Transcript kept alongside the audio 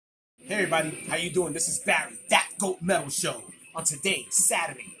Hey everybody, how you doing? This is Barry, That Goat Metal Show. On today,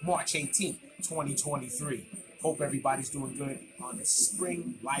 Saturday, March 18th, 2023. Hope everybody's doing good on this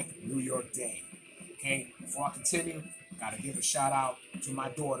spring-like New York day. Okay, before I continue, gotta give a shout out to my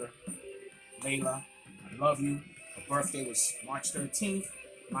daughter, Layla. I love you. Her birthday was March 13th.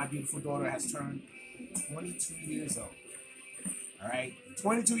 My beautiful daughter has turned 22 years old. All right,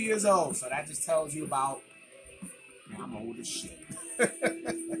 22 years old. So that just tells you about, man, I'm old as shit.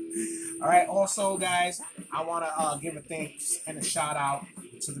 All right, also, guys, I want to give a thanks and a shout out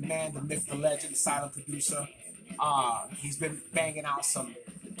to the man, the myth, the legend, the silent producer. He's been banging out some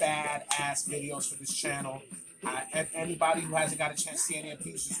badass videos for this channel. And anybody who hasn't got a chance to see any of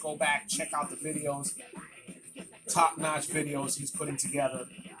these, just go back, check out the videos. Top-notch videos he's putting together.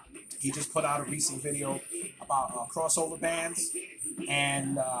 He just put out a recent video about crossover bands,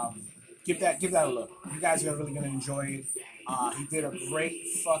 and give that a look. You guys are really gonna enjoy it. He did a great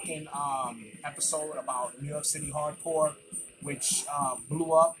fucking episode about New York City hardcore, which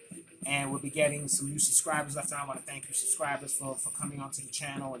blew up, and we'll be getting some new subscribers left. And I want to thank you subscribers for coming onto the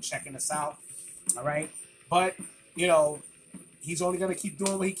channel and checking us out. All right, but you know, he's only gonna keep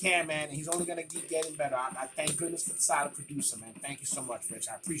doing what he can, man, and he's only gonna keep getting better. I thank goodness for the silent producer, man. Thank you so much, Rich.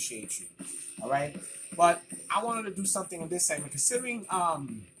 I appreciate you. All right, but I wanted to do something in this segment, considering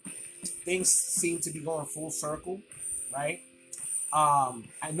things seem to be going full circle. Right?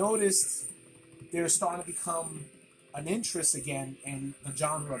 I noticed there's starting to become an interest again in the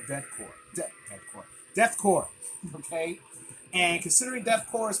genre of deathcore, okay? And considering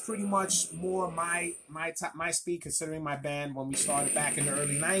deathcore is pretty much more my speed, considering my band when we started back in the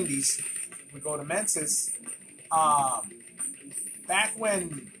early 90s, we go to Mentis. Back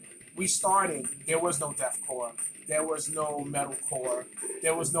when we started, there was no deathcore, there was no metalcore,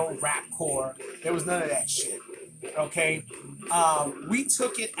 there was no rapcore, there was none of that shit. Okay, we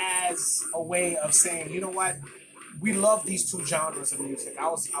took it as a way of saying, you know what, we love these two genres of music. I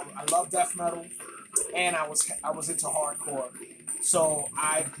love death metal, and I was into hardcore. So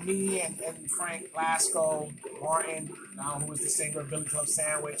me and Frank Lasco, Martin, who was the singer of Billy Club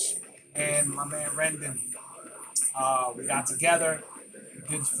Sandwich, and my man Rendon, we got together,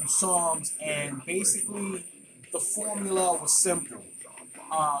 did a few songs, and basically the formula was simple.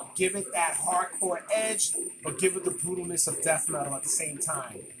 Give it that hardcore edge, but give it the brutalness of death metal at the same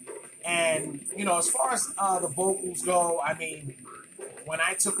time. And, you know, as far as the vocals go, I mean, when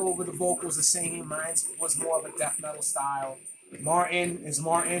I took over the vocals, the singing, mine was more of a death metal style. Martin is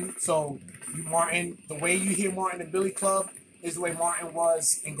Martin, so the way you hear Martin in Billy Club is the way Martin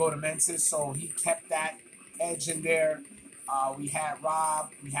was in Go to Mentis, so he kept that edge in there. We had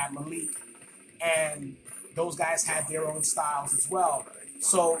Rob, we had Malik, and those guys had their own styles as well.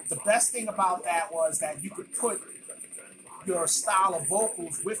 So the best thing about that was that you could put your style of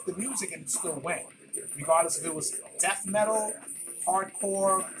vocals with the music and it still went. Regardless if it was death metal,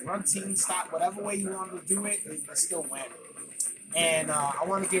 hardcore, grunting style, whatever way you wanted to do it, it still went. And I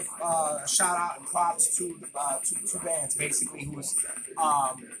want to give a shout out and props to two bands basically who was,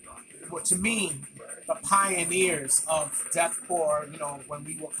 well, to me, the pioneers of deathcore, you know, when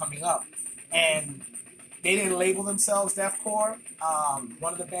we were coming up. And they didn't label themselves deathcore.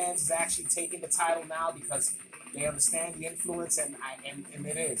 One of the bands is actually taking the title now because they understand the influence, and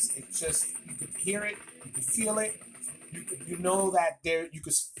it is. It's just, you could hear it, you could feel it, you know that you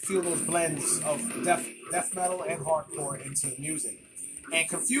could feel those blends of death metal and hardcore into the music. And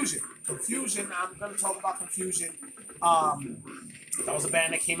Confusion, I'm going to talk about Confusion. That was a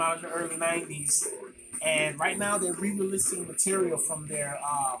band that came out in the early 90s, and right now they're re-releasing material from their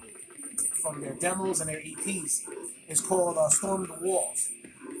demos and their EPs. It's called Storm the Walls,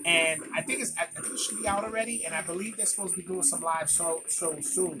 and I think it should be out already. And I believe they're supposed to be doing some live show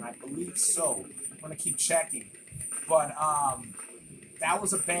soon. I believe so. I'm gonna keep checking. But that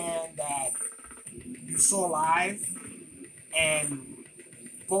was a band that you saw live, and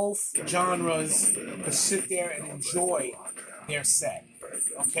both genres could sit there and enjoy their set.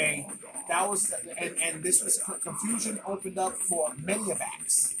 Okay, that was and this was Confusion opened up for many of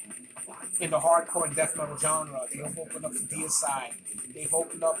acts in the hardcore and death metal genre. They've opened up for Deicide. They've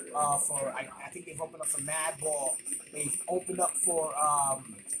opened up for, I think they've opened up for Madball. They've opened up for,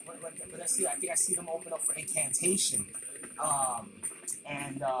 let's see, I think I see them open up for Incantation.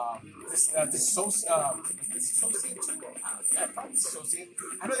 And Dissociate too? Yeah, probably Dissociate.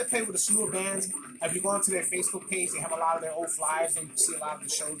 I know they play with a slew of bands. If you go onto their Facebook page, they have a lot of their old flyers, and you see a lot of the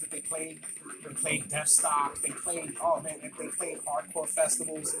shows that they played. They played Deathstock. They played, they played hardcore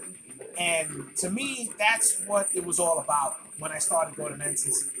festivals. And to me, that's what it was all about when I started Go to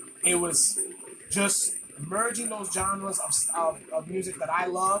Mentis. It was just merging those genres of music that I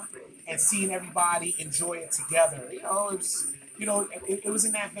love and seeing everybody enjoy it together. You know, it was, you know, it was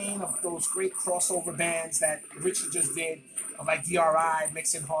in that vein of those great crossover bands that Richie just did, of like DRI,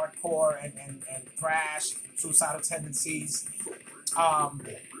 mixing hardcore and thrash, suicidal tendencies.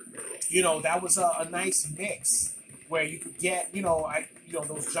 You know, that was a nice mix where you could get, you know,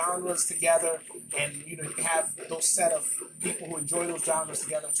 those genres together, and, you know, you have those set of people who enjoy those genres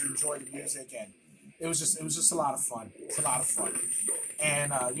together to enjoy the music, and it was just a lot of fun. It's a lot of fun.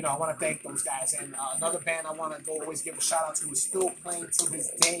 And, you know, I want to thank those guys. And another band I want to always give a shout out to is still playing to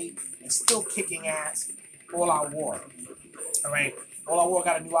this day and still kicking ass, All Out War. All right? All Out War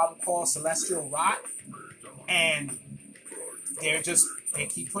got a new album called Celestial Rot. And they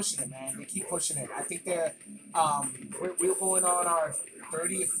keep pushing it, man. They keep pushing it. I think we're going on our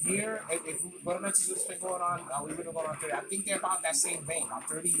 30th year. If Fundamental's has been going on, we've been going on 30. I think they're about that same vein, about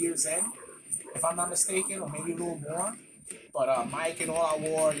 30 years in, if I'm not mistaken, or maybe a little more. But Mike and All Out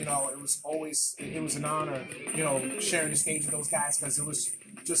War, you know, it was an honor, you know, sharing the stage with those guys, because it was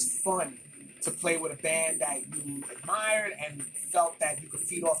just fun to play with a band that you admired and felt that you could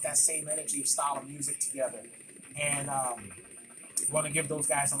feed off that same energy of style of music together. And want to give those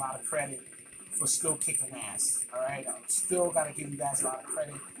guys a lot of credit for still kicking ass. All right, still got to give you guys a lot of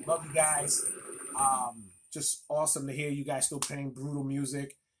credit. Love you guys. Just awesome to hear you guys still playing brutal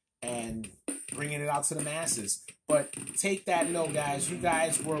music and bringing it out to the masses. But take that note, guys. You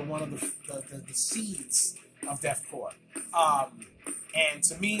guys were one of the seeds of deathcore. And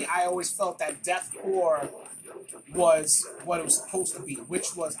to me, I always felt that deathcore was what it was supposed to be,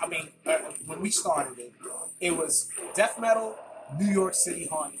 which was, I mean, when we started it, it was death metal, New York City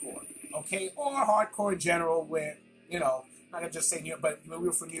hardcore, okay? Or hardcore in general, where, you know, I'm not going to just say New York, but we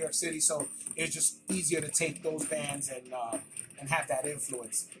were from New York City, so it's just easier to take those bands and have that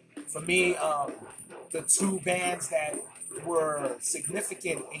influence. For me, the two bands that were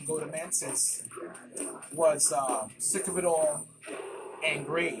significant in Go to Mensis was Sick of It All and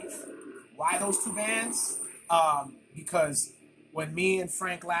Grave. Why those two bands? Because when me and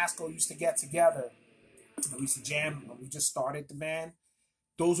Frank Lasco used to get together, we used to jam when we just started the band,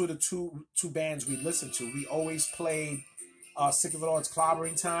 those were the two bands we listened to. We always played Sick of It All, It's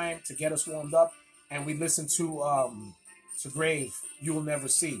Clobbering Time to get us warmed up, and we listened to Grave, You Will Never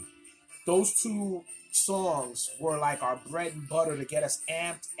See. Those two songs were like our bread and butter to get us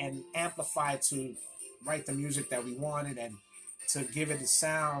amped and amplified to write the music that we wanted and to give it a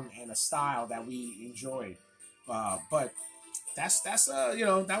sound and a style that we enjoyed. But that's you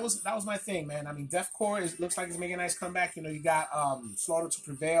know, that was my thing, man. I mean, deathcore looks like it's making a nice comeback. You know, you got Slaughter to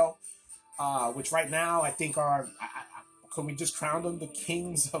Prevail, which right now I think can we just crown them the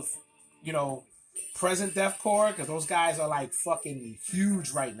kings of, you know, present deathcore, because those guys are like fucking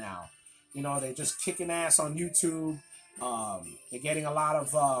huge right now. You know, they're just kicking ass on YouTube. They're getting a lot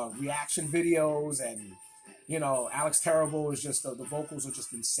of reaction videos, and, you know, Alex Terrible is just, the vocals are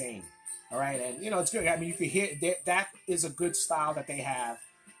just insane. All right, and, you know, it's good. I mean, you can hear that is a good style that they have.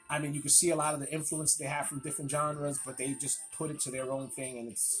 I mean, you can see a lot of the influence they have from different genres, but they just put it to their own thing, and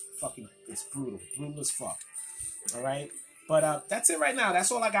it's brutal as fuck. All right, but that's it right now.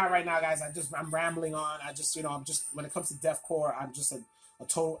 That's all I got right now, guys. I'm rambling on. You know, when it comes to deathcore, I'm just a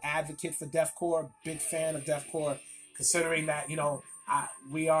total advocate for deathcore, big fan of deathcore, considering that, you know,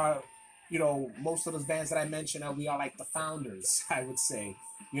 we are, you know, most of those bands that I mentioned, we are like the founders, I would say,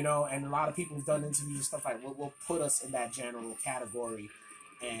 you know, and a lot of people have done interviews and stuff like will put us in that general category,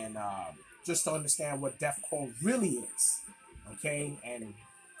 and just to understand what deathcore really is, okay, and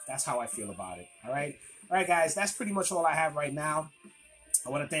that's how I feel about it. All right, guys, that's pretty much all I have right now.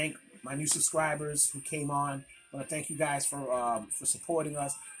 I want to thank my new subscribers who came on. I want to thank you guys for supporting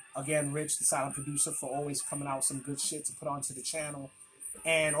us. Again, Rich, the silent producer, for always coming out with some good shit to put onto the channel.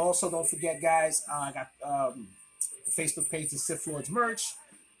 And also, don't forget, guys, I got the Facebook page, the Sith Lords merch.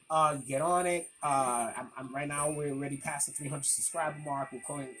 You get on it. I'm right now, we're already past the 300 subscriber mark. We're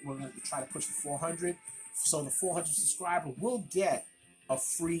going to try to push for 400. So the 400 subscriber will get a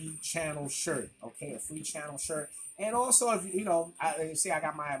free channel shirt. Okay, a free channel shirt. And also, if you know, I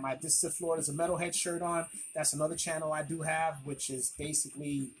got my This Sith Lord is a Metalhead shirt on. That's another channel I do have, which is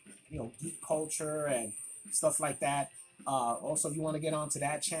basically, you know, geek culture and stuff like that. Also, if you want to get onto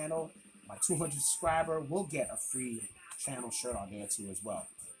that channel, my 200 subscriber will get a free channel shirt on there too as well.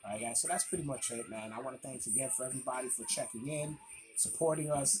 All right, guys. So that's pretty much it, man. I want to thanks again for everybody for checking in,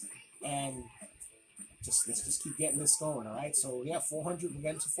 supporting us, and let's just keep getting this going. All right. So yeah, 400. We're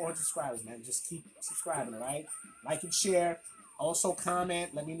getting to 400 subscribers, man. Just keep subscribing. All right. Like and share. Also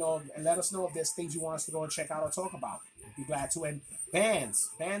comment. Let us know if there's things you want us to go and check out or talk about. I'd be glad to. And bands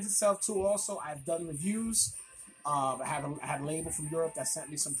itself too. Also, I've done reviews I had a label from Europe that sent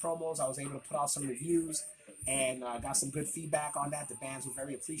me some promos. I was able to put out some reviews and got some good feedback on that. The bands were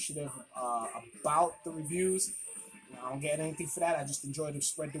very appreciative about the reviews. I don't get anything for that. I just enjoy to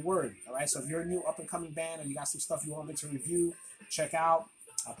spread the word. All right. So if you're a new up and coming band or you got some stuff you want me to review, check out.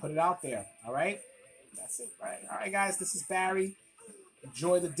 I'll put it out there. All right. That's it. Right. All right, guys. This is Barry.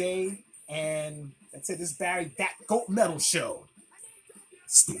 Enjoy the day. And that's it. This is Barry, That Goat Metal Show.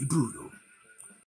 Stay brutal.